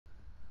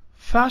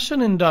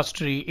Fashion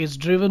industry is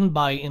driven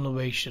by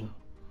innovation.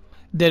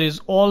 There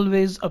is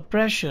always a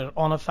pressure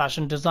on a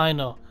fashion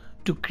designer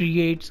to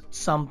create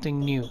something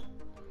new.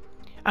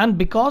 And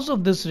because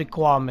of this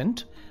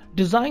requirement,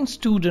 design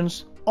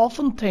students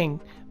often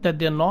think that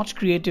they're not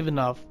creative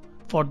enough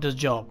for this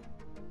job.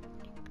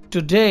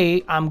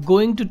 Today, I'm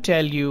going to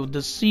tell you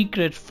the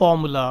secret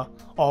formula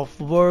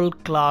of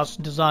world-class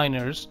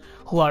designers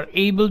who are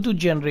able to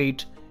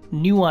generate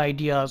new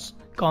ideas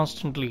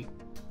constantly.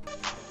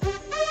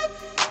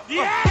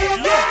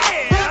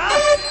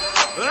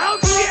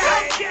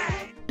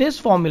 This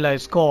formula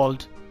is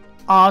called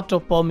art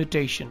of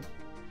permutation.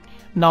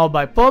 Now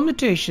by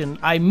permutation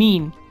I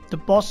mean the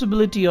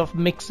possibility of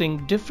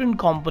mixing different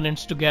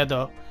components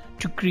together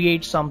to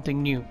create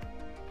something new.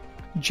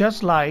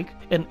 Just like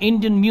in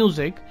Indian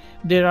music,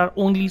 there are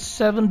only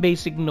 7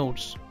 basic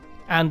notes,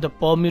 and the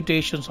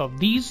permutations of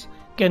these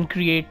can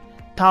create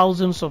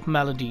thousands of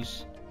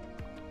melodies.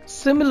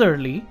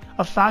 Similarly,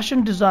 a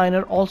fashion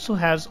designer also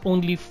has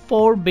only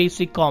 4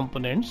 basic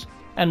components,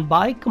 and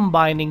by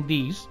combining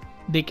these,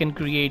 they can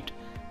create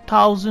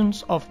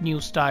thousands of new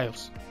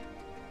styles.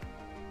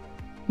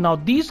 Now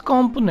these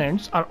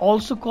components are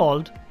also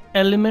called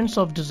elements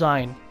of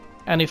design,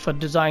 and if a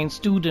design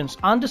students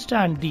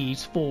understand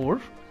these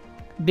 4,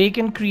 they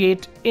can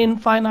create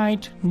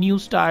infinite new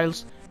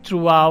styles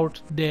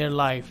throughout their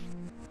life.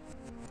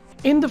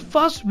 In the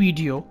first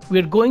video, we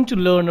are going to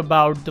learn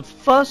about the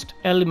first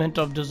element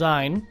of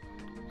design,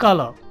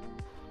 color.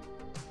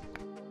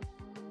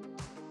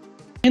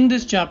 In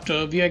this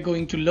chapter, we are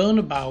going to learn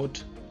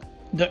about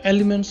the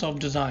elements of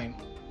design.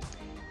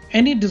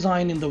 Any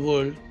design in the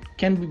world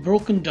can be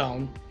broken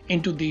down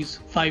into these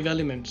 5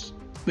 elements,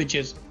 which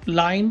is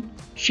line,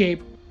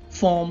 shape,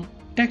 form,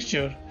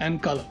 texture,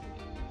 and color.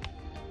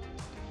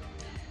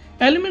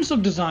 Elements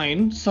of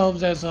design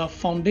serves as a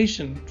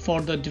foundation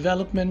for the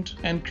development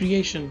and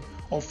creation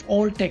of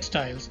all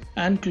textiles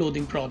and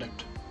clothing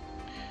product.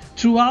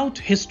 Throughout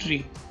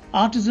history,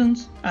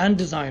 artisans and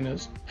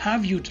designers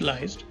have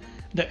utilized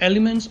the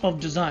elements of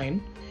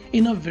design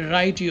in a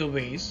variety of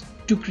ways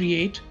to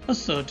create a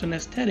certain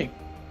aesthetic.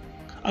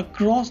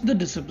 Across the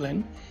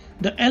discipline,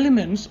 the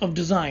elements of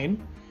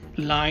design,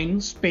 line,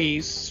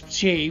 space,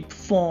 shape,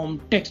 form,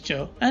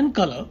 texture, and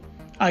color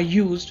are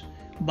used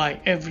by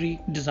every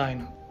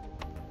designer.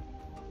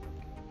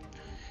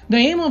 The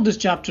aim of this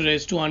chapter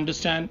is to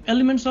understand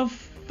elements of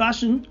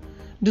fashion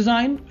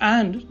design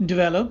and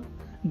develop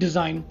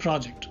design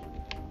project.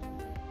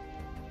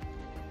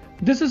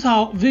 This is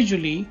how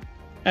visually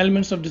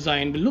elements of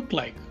design will look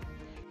like.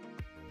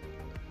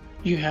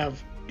 You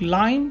have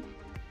line,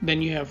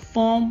 then you have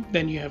form,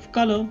 then you have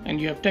color,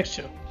 and you have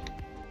texture.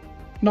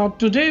 Now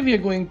today we are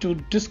going to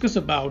discuss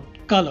about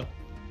color.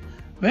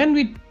 When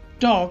we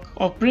talk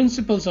of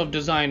principles of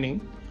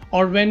designing,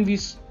 or when we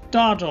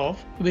start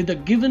off with a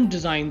given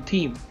design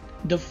theme,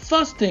 the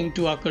first thing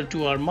to occur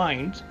to our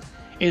minds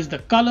is the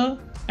color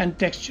and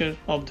texture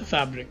of the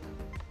fabric.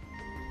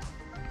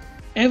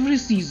 Every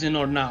season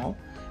or now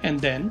and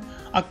then,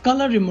 a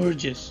color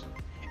emerges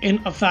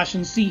in a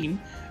fashion scene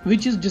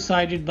which is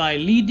decided by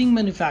leading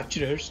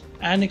manufacturers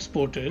and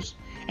exporters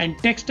and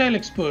textile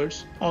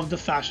experts of the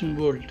fashion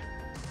world.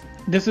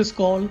 This is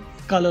called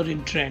color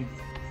in trend.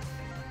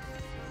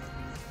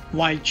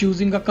 While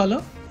choosing a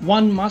color,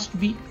 one must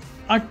be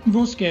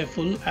utmost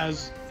careful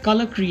as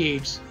color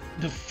creates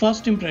the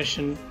first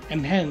impression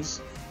and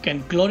hence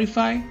can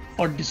glorify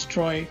or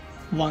destroy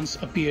one's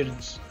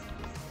appearance.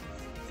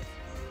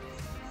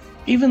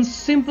 Even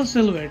simple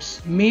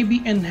silhouettes may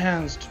be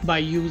enhanced by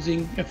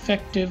using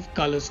effective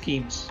color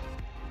schemes.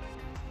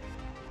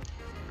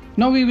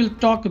 Now we will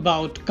talk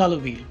about color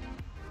wheel.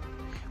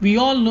 We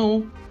all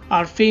know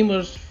our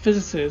famous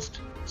physicist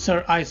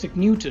Sir Isaac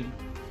Newton.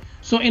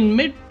 So in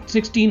mid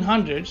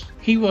 1600s,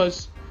 he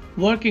was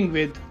working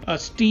with a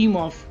stream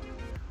of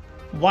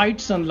white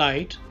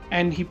sunlight,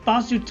 and he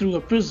passed it through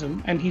a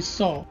prism and he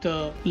saw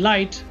the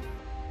light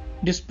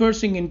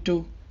dispersing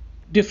into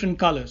different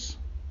colors.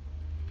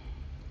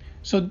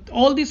 So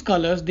all these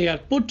colors, they are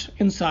put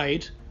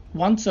inside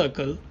one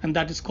circle, and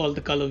that is called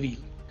the color wheel.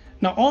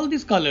 Now all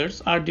these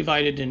colors are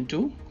divided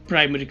into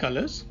primary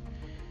colors.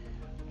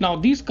 Now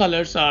these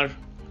colors are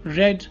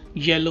red,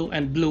 yellow,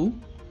 and blue,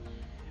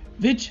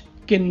 which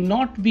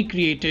cannot be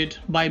created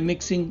by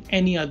mixing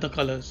any other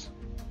colors.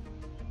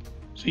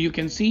 So you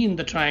can see in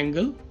the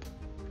triangle,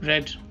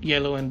 red,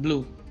 yellow, and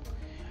blue.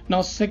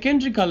 Now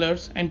secondary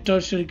colors and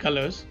tertiary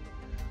colors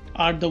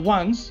are the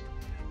ones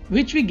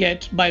which we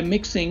get by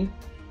mixing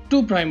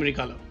 2 primary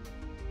color.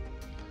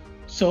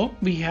 So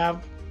we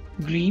have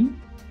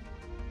green,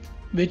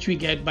 which we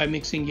get by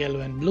mixing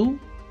yellow and blue,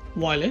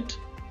 violet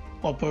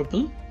or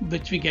purple,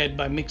 which we get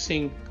by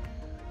mixing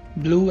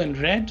blue and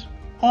red,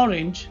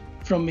 orange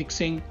from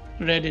mixing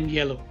red and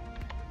yellow.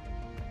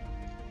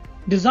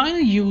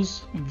 Designers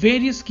use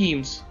various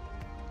schemes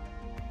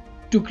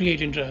to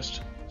create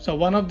interest. So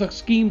one of the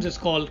schemes is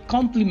called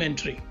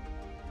complementary.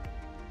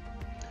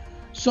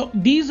 So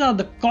these are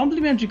the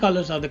complementary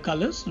colors, are the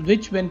colors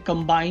which when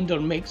combined or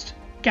mixed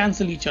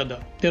cancel each other.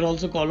 They're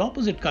also called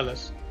opposite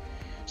colors.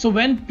 So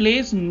when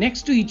placed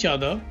next to each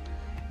other,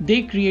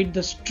 they create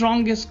the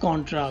strongest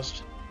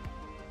contrast.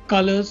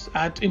 Colors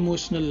at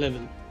emotional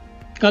level.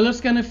 Colors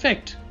can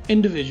affect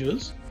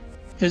individuals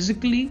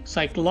physically,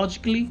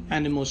 psychologically,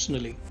 and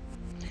emotionally.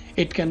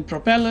 It can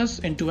propel us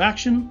into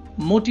action,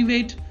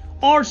 motivate,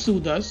 or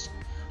soothe us.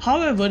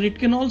 However, it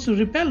can also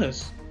repel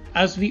us,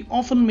 as we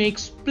often make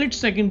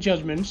split-second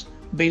judgments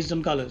based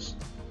on colors.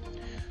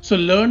 So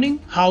learning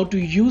how to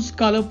use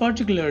color,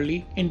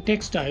 particularly in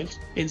textiles,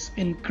 is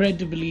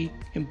incredibly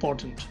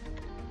important.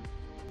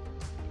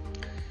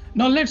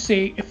 Now let's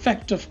say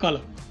effect of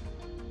color.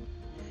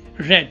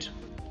 Red.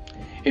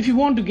 If you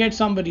want to get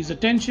somebody's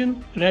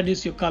attention, red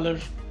is your color.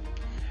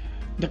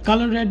 The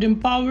color red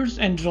empowers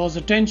and draws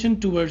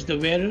attention towards the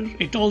wearer.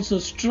 It also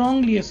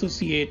strongly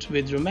associates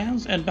with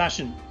romance and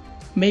passion,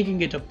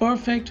 making it a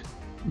perfect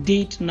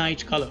date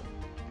night color.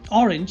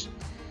 Orange.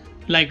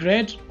 Like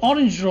red,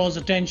 orange draws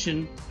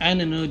attention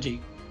and energy,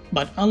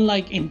 but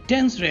unlike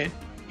intense red,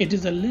 it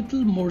is a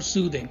little more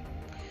soothing.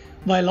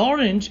 While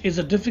orange is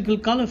a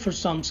difficult color for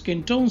some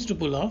skin tones to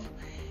pull off,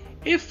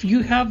 if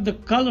you have the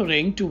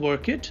coloring to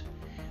work it,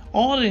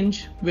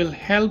 orange will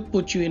help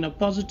put you in a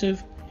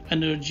positive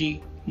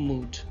energy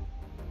mood.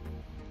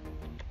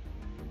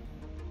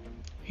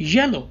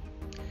 Yellow.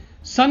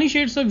 Sunny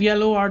shades of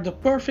yellow are the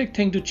perfect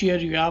thing to cheer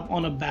you up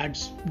on a bad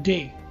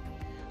day.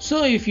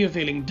 So if you're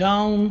feeling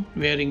down,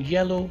 wearing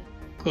yellow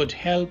could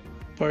help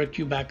perk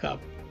you back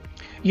up.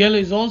 Yellow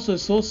is also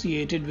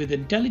associated with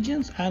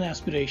intelligence and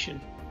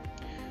aspiration.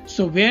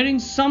 So wearing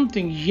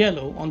something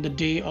yellow on the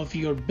day of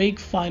your big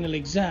final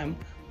exam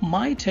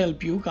might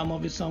help you come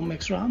up with some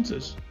extra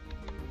answers.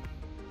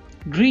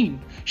 Green.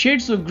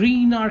 Shades of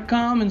green are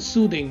calm and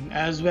soothing,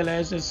 as well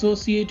as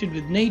associated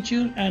with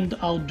nature and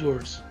the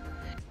outdoors.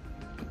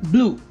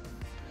 Blue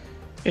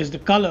is the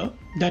color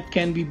that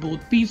can be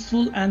both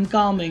peaceful and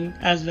calming,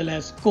 as well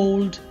as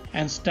cold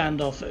and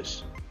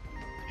standoffish.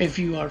 If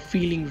you are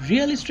feeling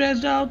really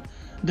stressed out,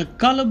 the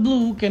color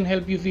blue can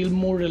help you feel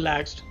more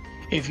relaxed.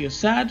 If you're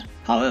sad,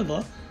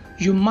 however,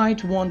 you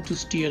might want to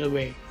steer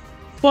away.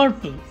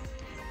 Purple.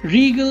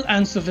 Regal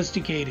and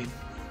sophisticated.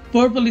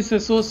 Purple is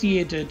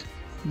associated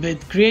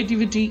with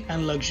creativity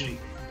and luxury.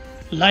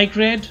 Like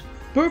red,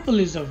 purple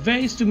is a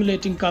very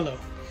stimulating color,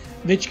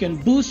 which can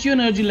boost your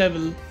energy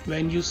level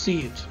when you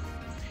see it.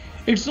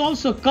 It's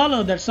also a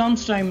color that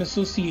sometimes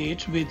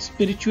associates with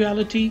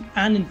spirituality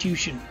and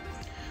intuition.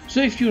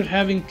 So if you're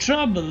having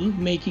trouble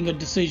making a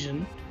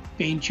decision,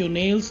 paint your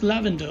nails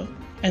lavender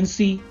and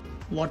see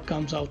what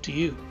comes out to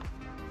you.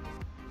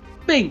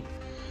 Pink.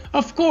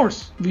 Of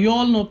course, we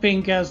all know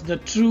pink as the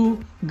true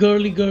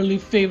girly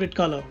favorite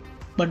color,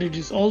 but it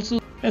is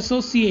also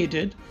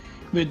associated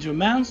with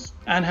romance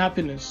and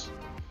happiness.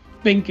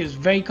 Pink is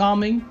very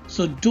calming,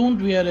 so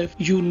don't wear it if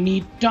you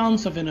need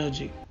tons of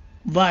energy.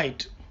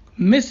 White.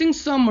 Missing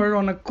summer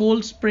on a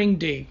cold spring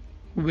day,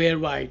 wear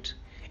white.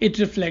 It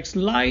reflects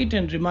light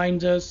and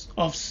reminds us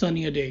of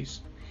sunnier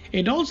days.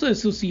 It also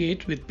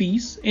associates with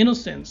peace,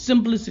 innocence,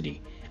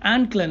 simplicity,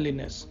 and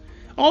cleanliness.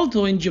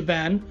 Although in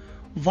Japan,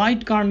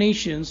 white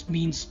carnations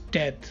means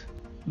death.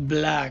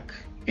 Black.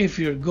 If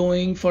you're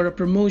going for a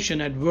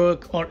promotion at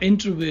work or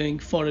interviewing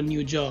for a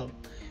new job,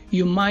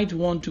 you might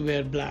want to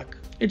wear black.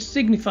 It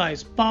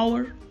signifies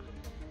power,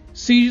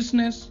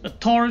 seriousness,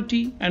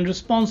 authority, and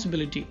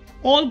responsibility.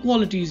 All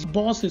qualities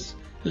bosses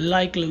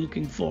like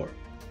looking for.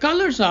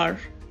 Colors are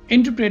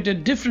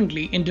interpreted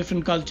differently in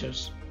different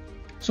cultures,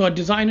 so a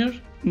designer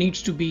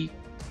needs to be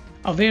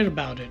aware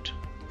about it.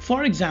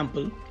 For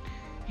example,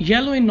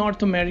 yellow in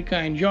North America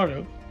and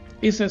Europe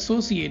is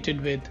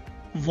associated with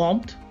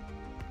warmth,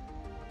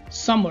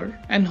 summer,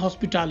 and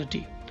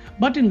hospitality.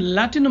 But in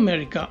Latin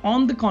America,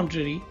 on the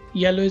contrary,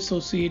 yellow is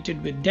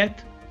associated with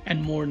death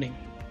and mourning.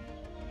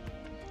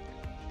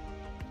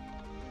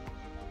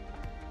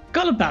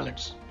 Color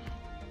palettes.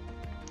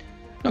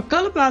 Now,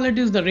 color palette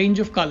is the range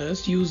of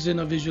colors used in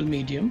a visual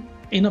medium,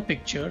 in a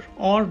picture,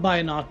 or by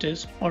an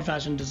artist or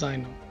fashion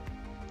designer.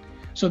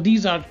 So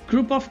these are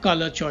group of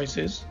color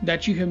choices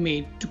that you have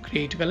made to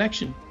create a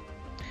collection.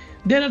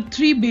 There are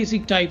three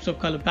basic types of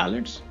color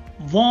palettes: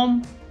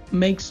 warm,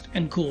 mixed,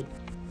 and cool.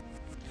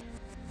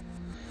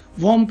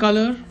 Warm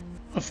color,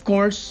 of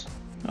course,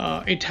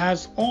 it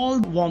has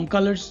all warm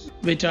colors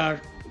which are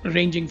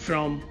ranging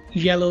from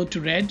yellow to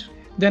red.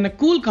 Then a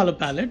cool color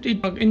palette,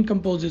 it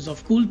encompasses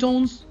of cool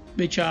tones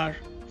which are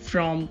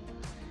from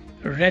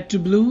red to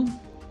blue.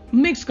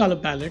 Mixed color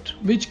palette,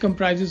 which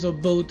comprises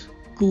of both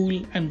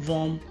cool and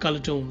warm color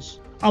tones.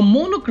 A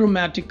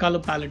monochromatic color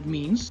palette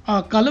means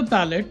a color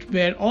palette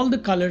where all the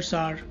colors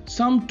are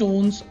some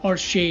tones or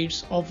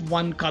shades of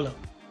one color.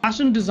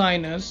 Fashion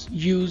designers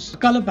use a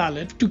color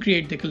palette to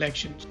create their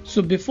collections.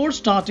 So before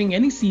starting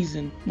any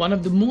season, one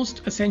of the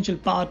most essential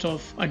part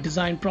of a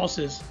design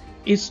process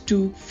is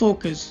to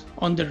focus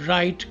on the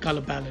right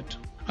color palette.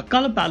 A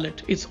color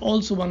palette is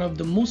also one of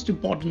the most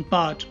important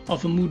part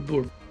of a mood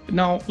board.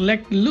 Now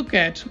let's look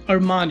at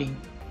Armani,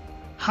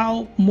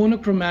 how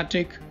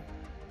monochromatic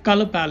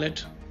color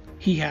palette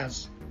he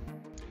has.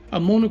 A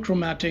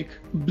monochromatic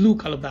blue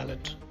color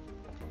palette.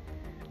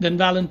 Then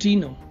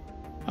Valentino,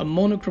 a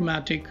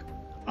monochromatic,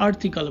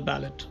 earthy color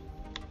palette.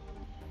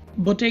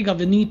 Bottega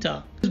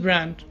Veneta, this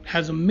brand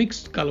has a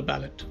mixed color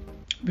palette.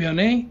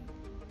 Vionnet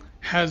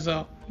has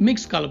a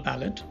mixed color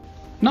palette.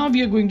 Now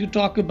we are going to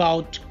talk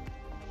about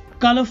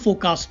color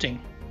forecasting.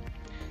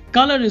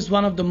 Color is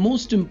one of the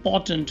most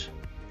important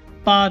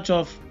part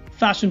of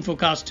fashion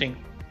forecasting.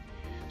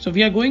 So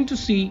we are going to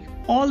see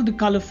all the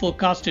color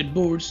forecasted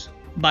boards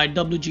by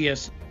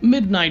WGS.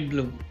 Midnight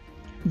Blue,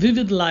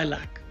 Vivid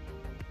Lilac,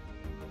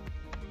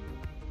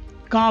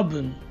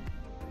 Carbon,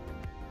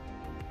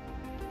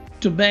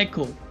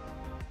 Tobacco,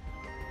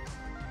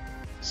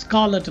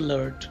 Scarlet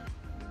Alert,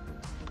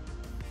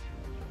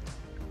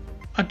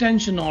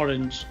 Attention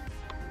Orange,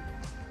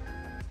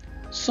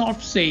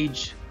 Soft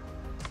Sage,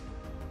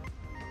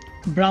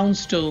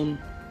 Brownstone,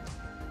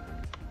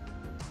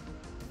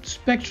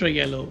 Spectra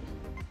Yellow,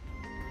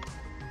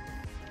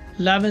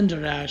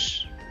 Lavender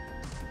Ash,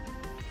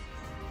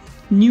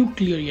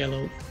 Nuclear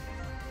Yellow,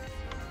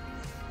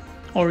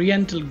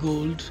 Oriental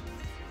Gold,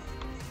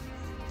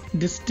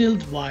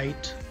 Distilled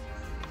White,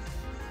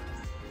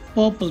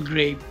 Purple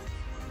Grape,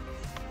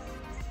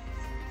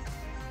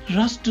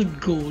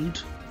 Rusted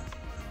Gold,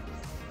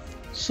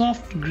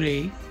 Soft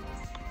Grey,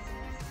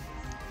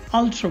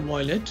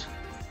 Ultraviolet,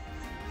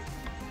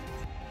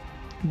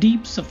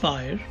 Deep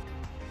Sapphire,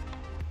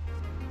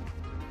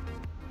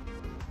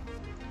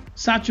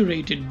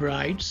 Saturated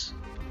Brights,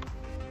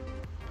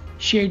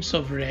 Shades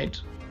of Red,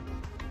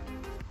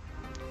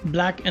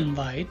 Black and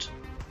White,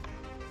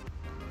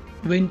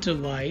 Winter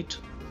White,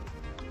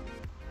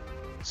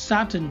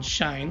 Satin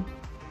Shine,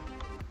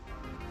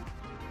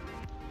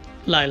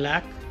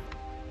 Lilac,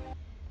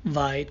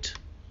 White,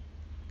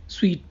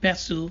 Sweet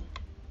Pastel,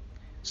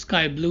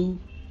 Sky Blue,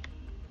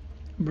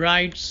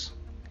 Brights,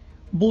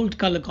 Bold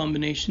Color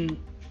Combination,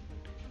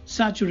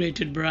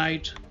 Saturated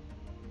Bright,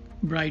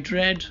 Bright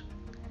Red,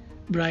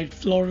 Bright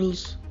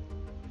Florals.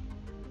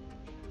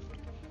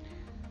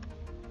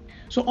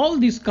 So all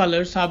these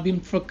colors have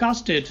been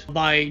forecasted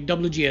by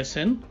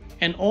WGSN,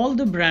 and all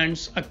the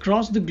brands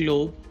across the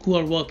globe who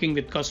are working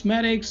with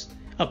cosmetics,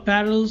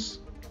 apparels,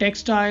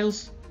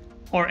 textiles,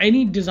 or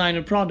any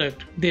designer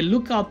product, they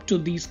look up to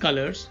these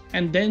colors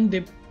and then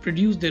they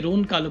produce their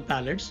own color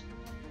palettes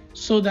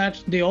so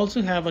that they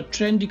also have a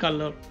trendy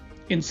color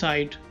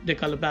inside the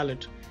color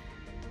palette.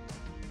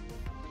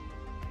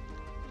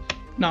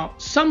 Now,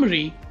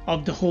 summary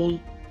of the whole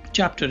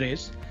chapter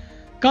is: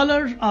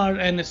 colors are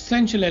an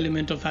essential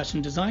element of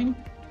fashion design.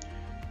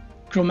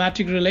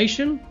 Chromatic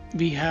relation,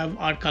 we have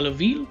our color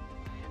wheel.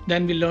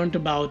 Then we learned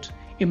about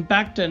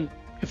impact and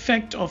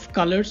effect of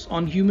colors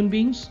on human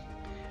beings.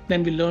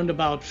 Then we learned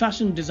about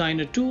fashion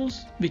designer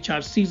tools, which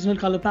are seasonal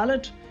color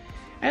palette,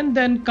 and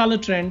then color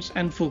trends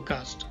and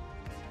forecast.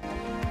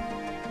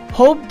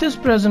 Hope this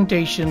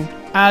presentation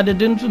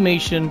added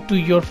information to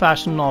your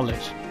fashion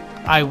knowledge.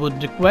 I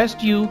would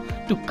request you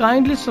to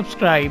kindly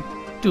subscribe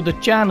to the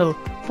channel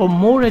for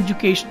more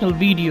educational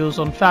videos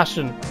on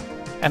fashion,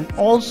 and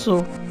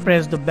also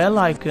press the bell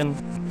icon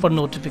for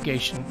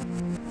notification.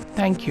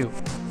 Thank you.